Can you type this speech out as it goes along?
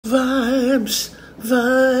Vibes,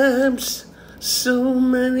 vibes, so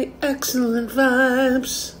many excellent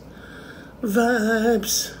vibes.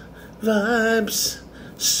 Vibes, vibes,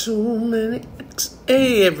 so many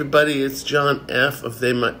Hey everybody, it's John F. of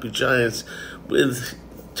They Might Be Giants with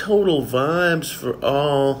total vibes for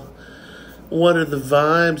all. What are the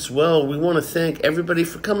vibes? Well, we want to thank everybody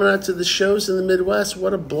for coming out to the shows in the Midwest.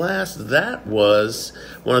 What a blast that was.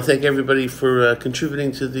 I want to thank everybody for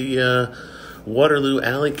contributing to the Waterloo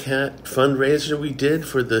Alley Cat fundraiser we did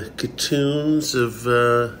for the Katoons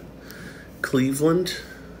of Cleveland,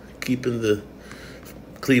 keeping the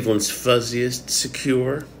Cleveland's fuzziest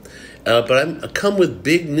secure. But I come with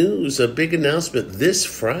big news, a big announcement. This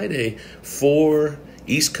Friday, 4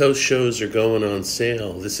 East Coast shows are going on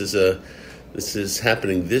sale. This is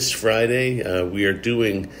happening this Friday. We are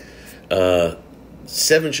doing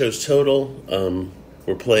 7 shows total.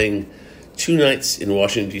 We're playing 2 nights in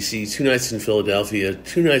Washington, D.C., 2 nights in Philadelphia,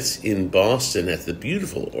 2 nights in Boston at the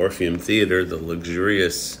beautiful Orpheum Theater, the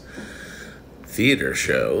luxurious theater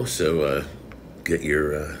show. So get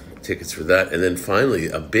your tickets for that. And then finally,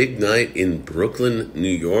 a big night in Brooklyn, New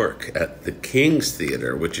York at the King's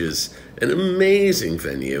Theater, which is an amazing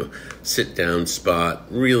venue. Sit-down spot,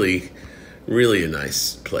 really a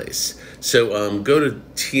nice place. So go to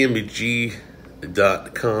TMBG.com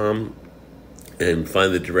and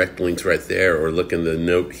find the direct links right there, or look in the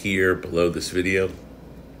note here below this video.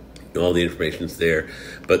 All the information's there.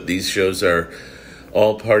 But these shows are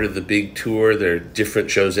all part of the big tour. They're different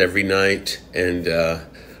shows every night, and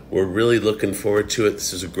we're really looking forward to it.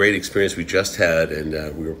 This is a great experience we just had, and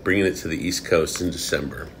we're bringing it to the East Coast in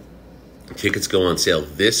December. Tickets go on sale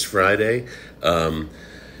this Friday.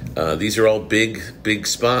 These are all big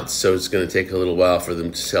spots, so it's going to take a little while for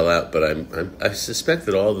them to sell out, but I suspect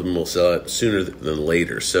that all of them will sell out sooner than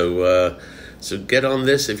later. So get on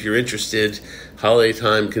this if you're interested. Holiday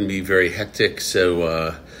time can be very hectic,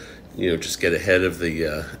 so just get ahead of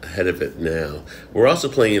it now. We're also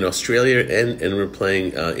playing in Australia, and we're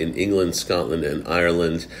playing in England, Scotland, and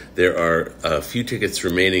Ireland. There are a few tickets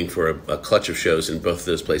remaining for a clutch of shows in both of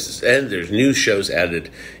those places. And there's new shows added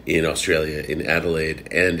in Australia, in Adelaide,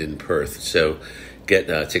 and in Perth. So get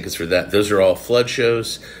tickets for that. Those are all flood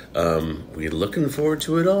shows. We're looking forward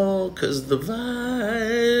to it all because the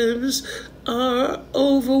vibes are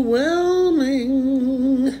overwhelming.